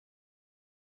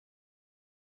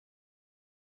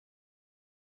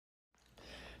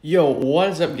Yo, what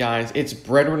is up guys? It's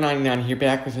Btw I here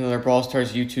back with another Brawl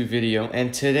Stars YouTube video,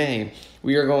 and today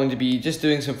we are going to be just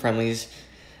doing some friendlies.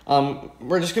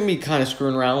 We're just going to be kind of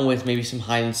screwing around with maybe some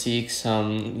hide and seek,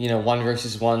 some, one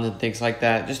versus ones and things like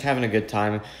that, just having a good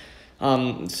time.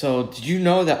 So did you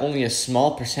know that only a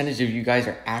small percentage of you guys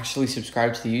are actually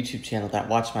subscribed to the YouTube channel that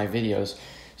watch my videos?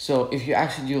 So if you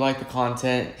actually do like the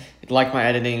content, like my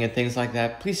editing and things like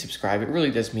that, please subscribe. It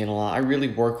really does mean a lot. I really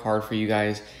work hard for you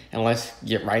guys, and let's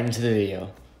get right into the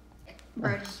video.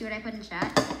 Bro, did you see what I put in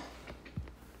chat?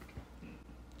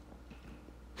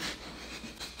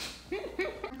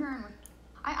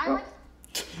 I like...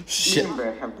 Shit. Me and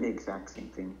Brad have the exact same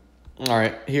thing.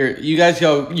 Alright, here, you guys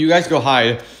go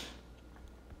hide.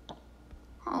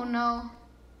 Oh no.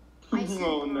 I see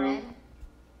bread.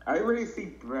 I already see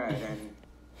Brad, and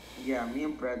yeah, me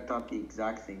and Brad thought the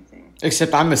exact same thing.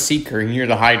 Except I'm the seeker and you're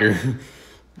the hider.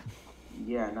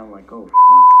 Yeah, and I'm like, oh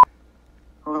fuck.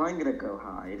 Well, I'm gonna go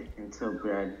hide until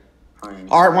Brad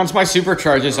finds... Alright, once my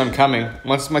supercharges, I'm coming.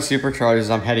 Once my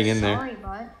supercharges, I'm heading in there. Sorry,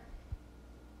 bud.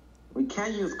 We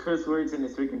can't use curse words in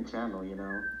this freaking channel, you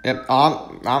know? Yep,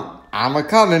 I'm a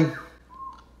coming.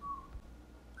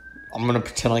 I'm gonna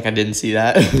pretend like I didn't see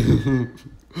that.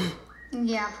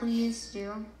 Yeah, please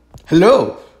do.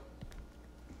 Hello.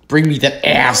 Bring me that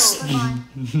ass. Oh,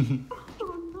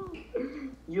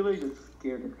 You like just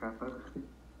scared the crap out of me.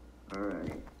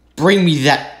 Alright. Bring me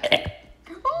that.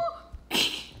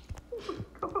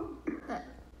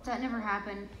 That never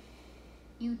happened.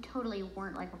 You totally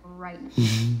weren't like right.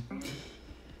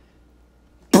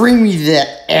 Bring me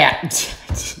that ass.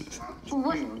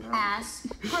 What ass?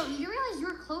 Bro, you realize you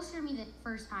were closer to me the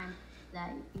first time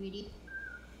that you idiot.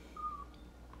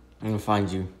 I'm gonna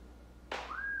find you.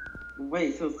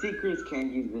 Wait, so seekers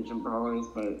can't use vision brawlers,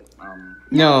 but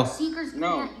No. Seekers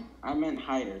no, can't. I meant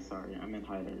hiders. Sorry, I meant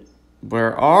hiders.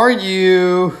 Where are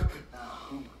you?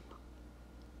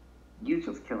 You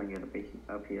just killing it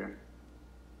up here.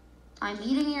 I'm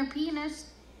eating your penis.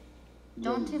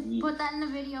 Don't put that in the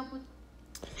video, please.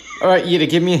 All right, Yida,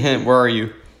 give me a hint. Where are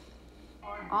you?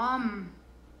 I'm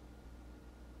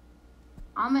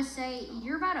gonna say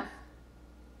you're about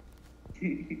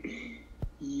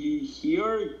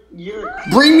You're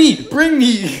Bring me!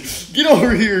 Get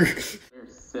over here! You're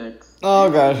 6.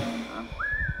 Oh god.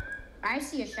 I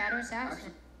see a shadow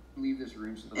assassin. Leave this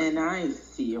room so that And I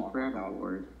see a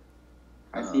breadboard.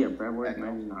 I see a breadboard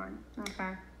 99.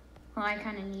 Okay. Well, I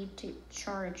kind of need to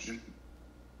charge.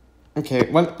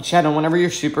 Okay, Shadow, whenever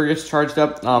your super gets charged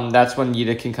up, that's when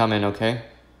Yida can come in, okay?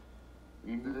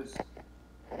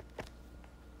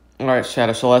 Alright,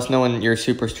 Shadow, so let us know when your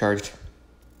super's charged.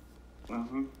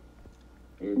 Uh-huh.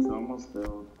 It's almost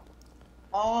filled.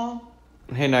 Oh.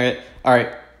 Hey, Nugget.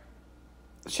 Alright.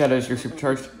 Shadow, is your super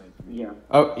charged? Yeah.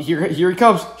 Oh, here he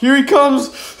comes! Here he comes!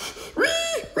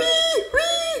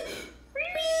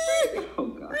 Oh,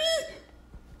 God.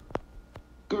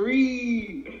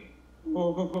 Green!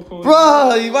 Bro,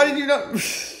 why did you not...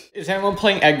 Is anyone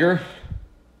playing Edgar?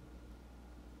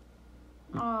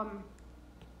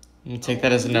 You take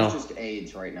that as a no. It's just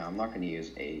AIDS right now. I'm not going to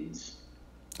use AIDS.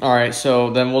 Alright, so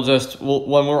then when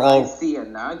we're all... I see a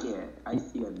nugget.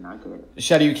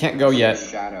 Shadow, you can't go yet.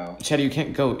 Shadow. Shadow, you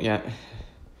can't go yet.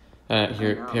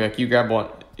 Here, Payback, you grab one.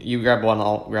 You grab one,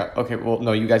 I'll grab... Okay, well,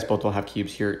 no, you guys both don't have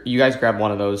cubes here. You guys grab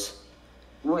one of those.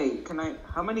 Wait,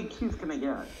 how many cubes can I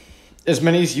get? As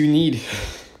many as you need.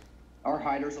 Are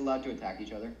hiders allowed to attack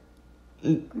each other?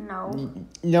 No.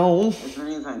 No. As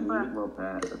many as I need, well,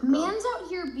 bad. Man's out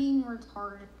here being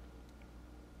retarded.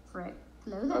 Frick.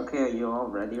 Okay, are you all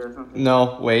ready or something?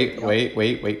 No, wait, no,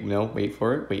 wait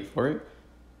for it.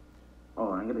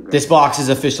 Oh, I'm gonna go. This box is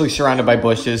officially surrounded by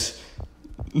bushes.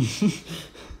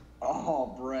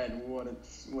 Oh, bread, what a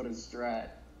strat.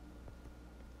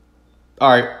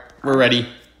 Alright, we're ready.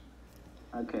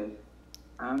 Okay.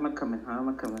 I'm a coming.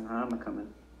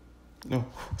 No.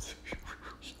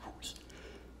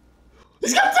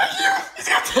 He's got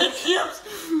 10 cubes!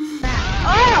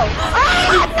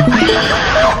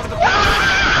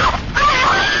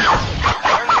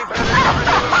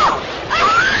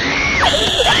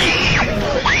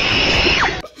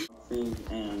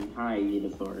 And hi,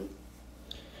 Venusaurus.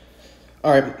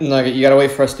 Alright, Nugget, you gotta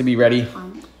wait for us to be ready.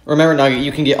 Remember, Nugget,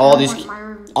 you can get all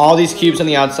these cubes on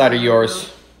the outside are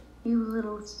yours. You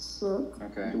little shit.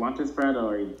 Okay. You want this, Brad,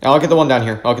 or... I'll get the one down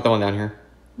here.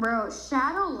 Bro,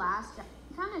 Shadow last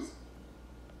kind of...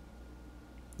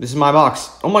 This is my box.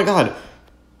 Oh my god.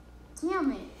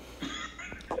 Damn it.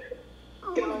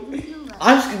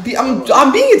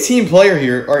 I'm being a team player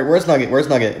here. Alright, where's Nugget? Where's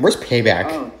Payback?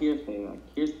 Oh, here's Payback.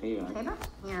 Payback's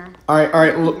here.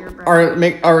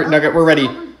 Alright, Nugget, we're ready.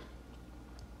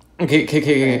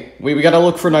 Okay. Wait, we gotta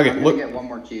look for Nugget. I'm Look. gonna get one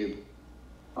more cube.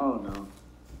 Oh no.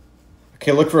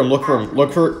 Okay, look for him. Look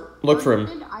for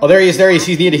him. Oh, there he is.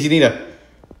 He's Nita.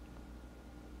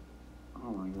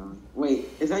 Oh my god. Wait,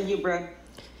 is that you, Brad?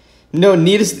 No,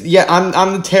 Nita's. Yeah,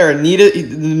 I'm the Terra.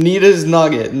 Nita's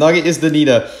Nugget. Nugget is the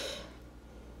Nita.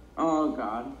 Oh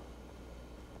god.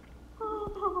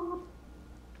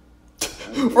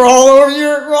 We're all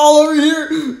over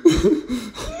here.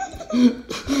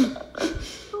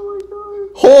 Oh my god.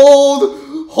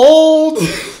 Hold.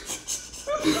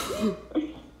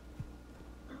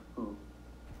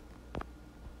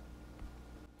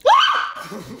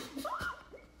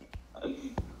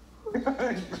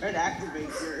 Brad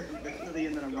activates your ability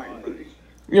and then I'm right.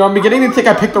 You know, I'm beginning to think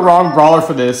I picked the wrong brawler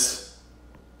for this.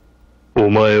 お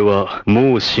前は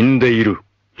もう死んでいる。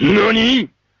何？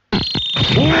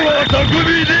もうは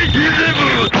匠でギゼ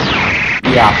ブ。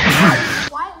 Yeah.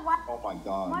 Why? Oh my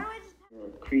god. Why do I just?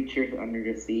 Creatures under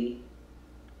the sea.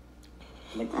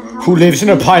 Like Who lives in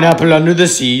a pineapple under the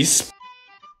seas?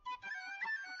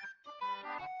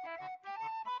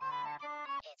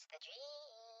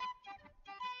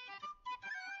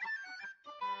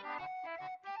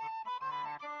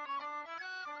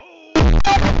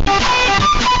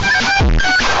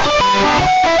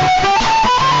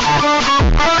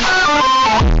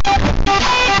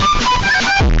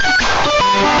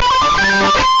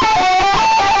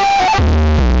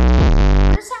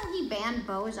 Notice how he banned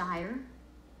Bo as a hider?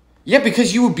 Yeah,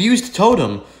 because you abused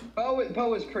Totem.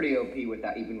 Bo is pretty OP with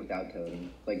that, even without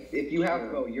totem. Like, if you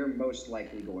have Bo, you're most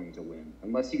likely going to win.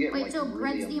 Unless you get, Wait, like, so really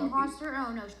Brett's the unlucky. imposter?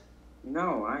 Oh no.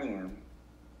 No, I am.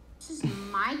 This is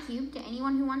my cube to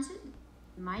anyone who wants it.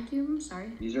 My cube, I'm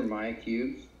sorry. These are my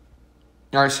cubes.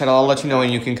 Alright, Shadow, I'll let you know when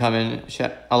you can come in.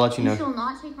 I'll let you You know. shall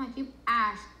not take my cube.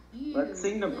 Ash. You Let's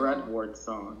sing the little- Breadward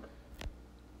song.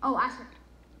 Oh, Ash.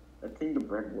 Let's sing the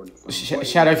Breadward song.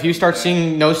 Shadow, if you start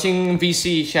singing, no singing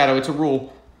VC, Shadow, it's a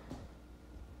rule.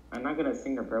 I'm not gonna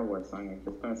sing the Breadward song, I'm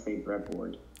just gonna say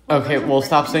Breadward. Okay, well,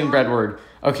 stop saying bread word.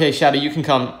 Okay, Shadow, you can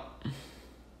come.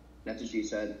 That's what she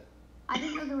said. I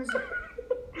didn't know there was a...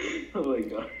 Oh my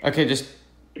god. Okay, just...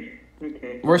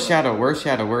 Okay. Where's Shadow? Where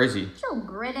is he? So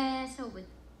gritty, so with...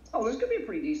 Oh, this could be a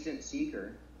pretty decent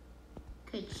seeker.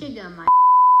 Kachiga, my...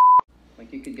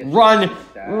 Like, you could get... Run!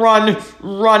 like that. Run!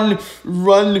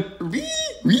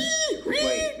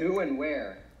 Wait, who and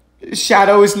where?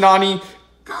 Shadow is Nani.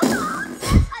 I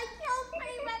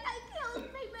killed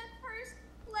Payback first.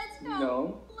 Let's go.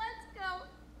 No. Let's go.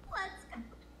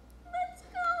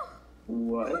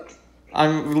 What?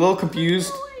 I'm a little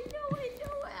confused.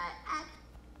 I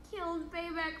killed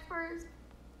Payback first.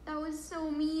 That was so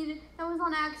mean. That was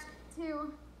on Act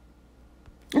 2.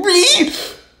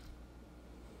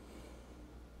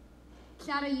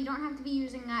 Shadow, you don't have to be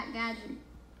using that gadget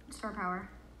star power.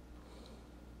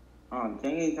 Oh,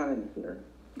 dang it, he's not in here.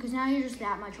 Because now you're just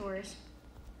that much worse.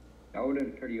 That would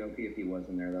have been pretty OP if he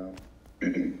wasn't there, though.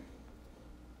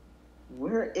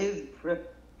 Where is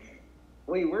Brett?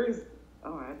 Wait, where is...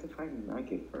 Oh, I have to find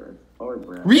Nugget first. Or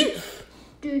Brett.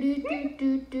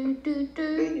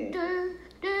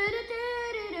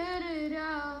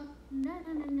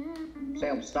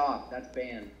 Sam, stop. That's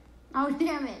banned. Oh,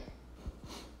 damn it.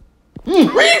 Oh,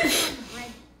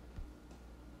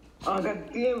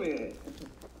 god damn it!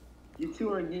 You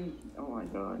two are in... Oh my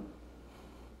god.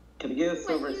 Can I get a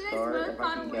silver you guys star both if I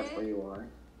got can guess away? where you are?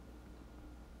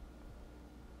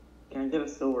 Can I get a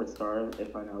silver star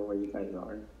if I know where you guys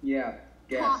are? Yeah.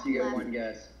 Guess. Top You get left. one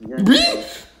guess. Yeah.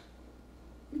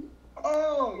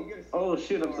 Oh, you get a Oh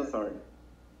shoot, I'm so sorry.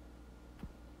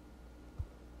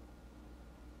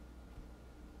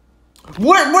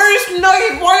 Where's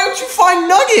Nugget? Why don't you find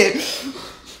Nugget?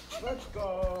 Let's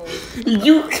go.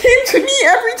 You came to me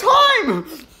every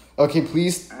time. Okay,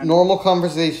 please, normal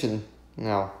conversation.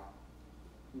 No.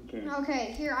 Okay.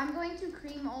 Okay, here, I'm going to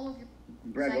cream all of your...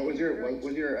 Brad, what was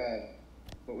your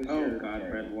Oh god,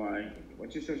 Brett, why?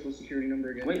 What's your social security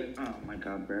number again? Wait, oh my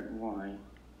god, Brett, why?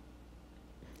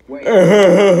 Wait.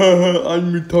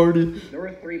 I'm retarded. There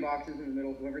were 3 boxes in the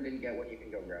middle. Whoever didn't get one, you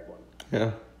can go grab one.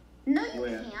 Yeah. No, you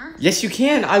Where? can't. Yes, you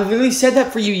can. I literally said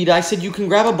that for you, Ida. I said you can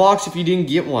grab a box if you didn't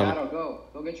get one. Shadow, go.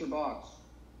 Go get your box.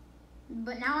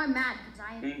 But now I'm mad because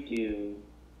I am... Thank you.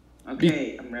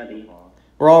 Okay, I'm ready.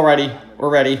 We're all ready. We're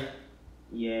ready.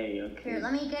 Yay, okay. Here,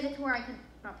 let me get it to where I can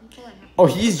drop people in. Oh,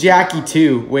 he's Jackie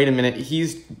too. Wait a minute.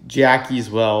 He's Jackie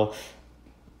as well.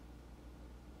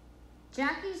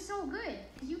 Jackie's so good.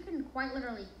 You can quite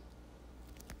literally...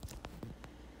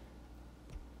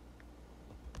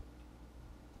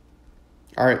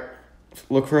 All right.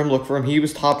 Look for him. He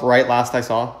was top right last I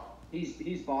saw.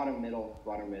 He's bottom middle,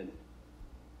 bottom mid.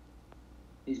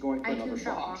 He's going for I another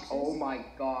two-shot box. boxes. Oh my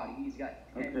god, he's got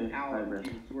 10 Okay, power Brad.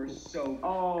 cubes. We're so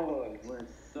Oh, good.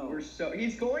 we're so.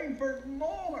 He's going for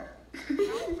more. How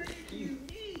many do you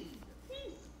need?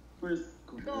 We're.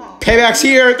 God. Payback's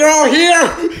here. They're all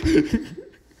here.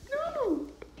 No!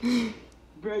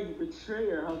 Brad, you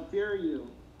betrayer! How dare you?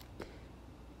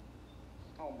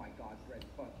 Oh my god, Fred,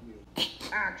 fuck you.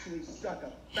 Actually, suck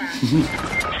a fat.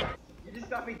 You just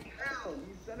got me killed,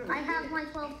 you son of a I have my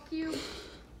 12th cube.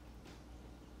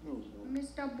 No, no.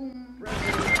 Mr. Boom. Fred,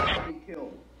 you got me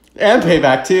killed. And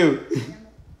payback too.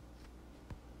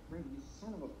 Fred, you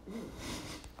son of a bitch.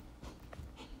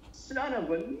 Son of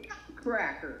a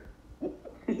nutcracker.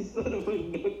 Son of a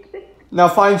nutcracker. Now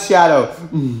find Shadow.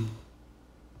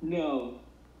 No.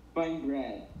 Find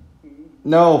Brad.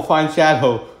 No, find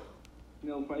Shadow.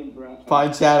 No, find Brad.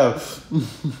 Find Shadow.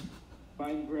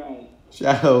 Find Brad.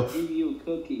 Shadow. I'll give you a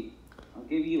cookie. I'll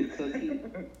give you a cookie.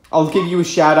 I'll give you a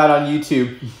shout out on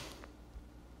YouTube.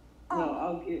 No,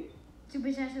 I'll give. Two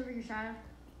bitch ass over your shadow.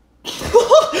 Get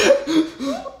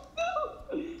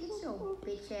your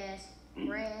bitch ass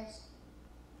grass.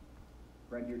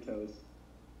 Fred, your toes.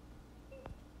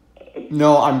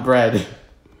 No, I'm bread.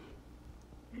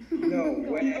 No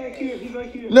way. He's right here. He's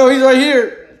right here. No, he's right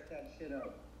here. Mess that shit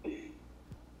up.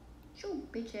 Your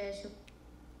bitch ass.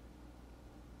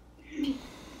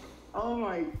 Oh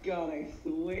my god, I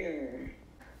swear.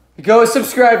 Go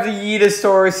subscribe to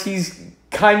Yeetasaurus. He's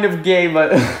kind of gay,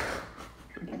 but. I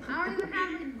don't even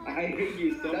have it. I hate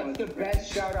you so That's much. the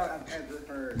best shout out I've ever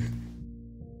heard.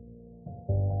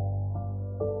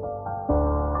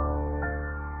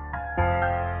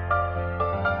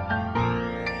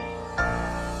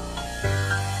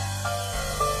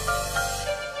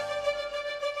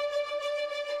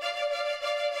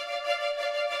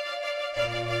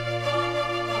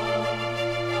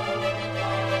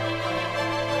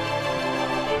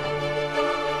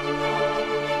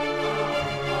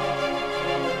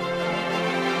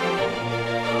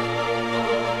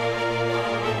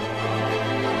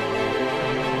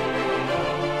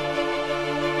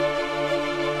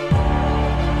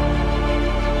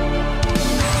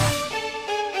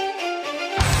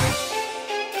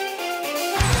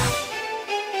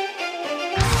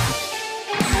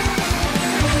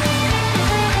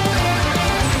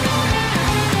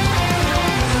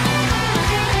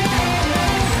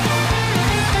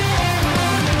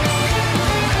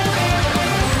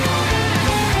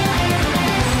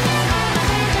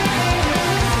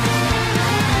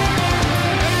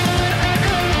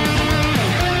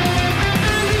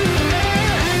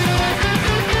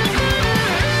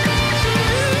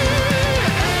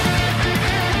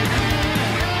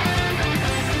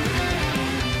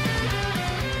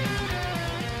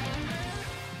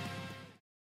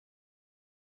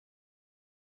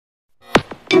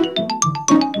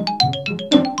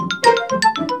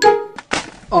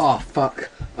 Oh, fuck.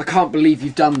 I can't believe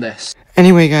you've done this.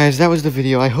 Anyway, guys, that was the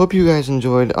video. I hope you guys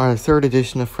enjoyed our third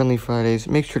edition of Friendly Fridays.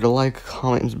 Make sure to like,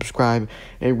 comment, and subscribe.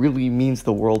 It really means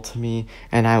the world to me.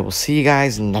 And I will see you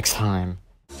guys next time.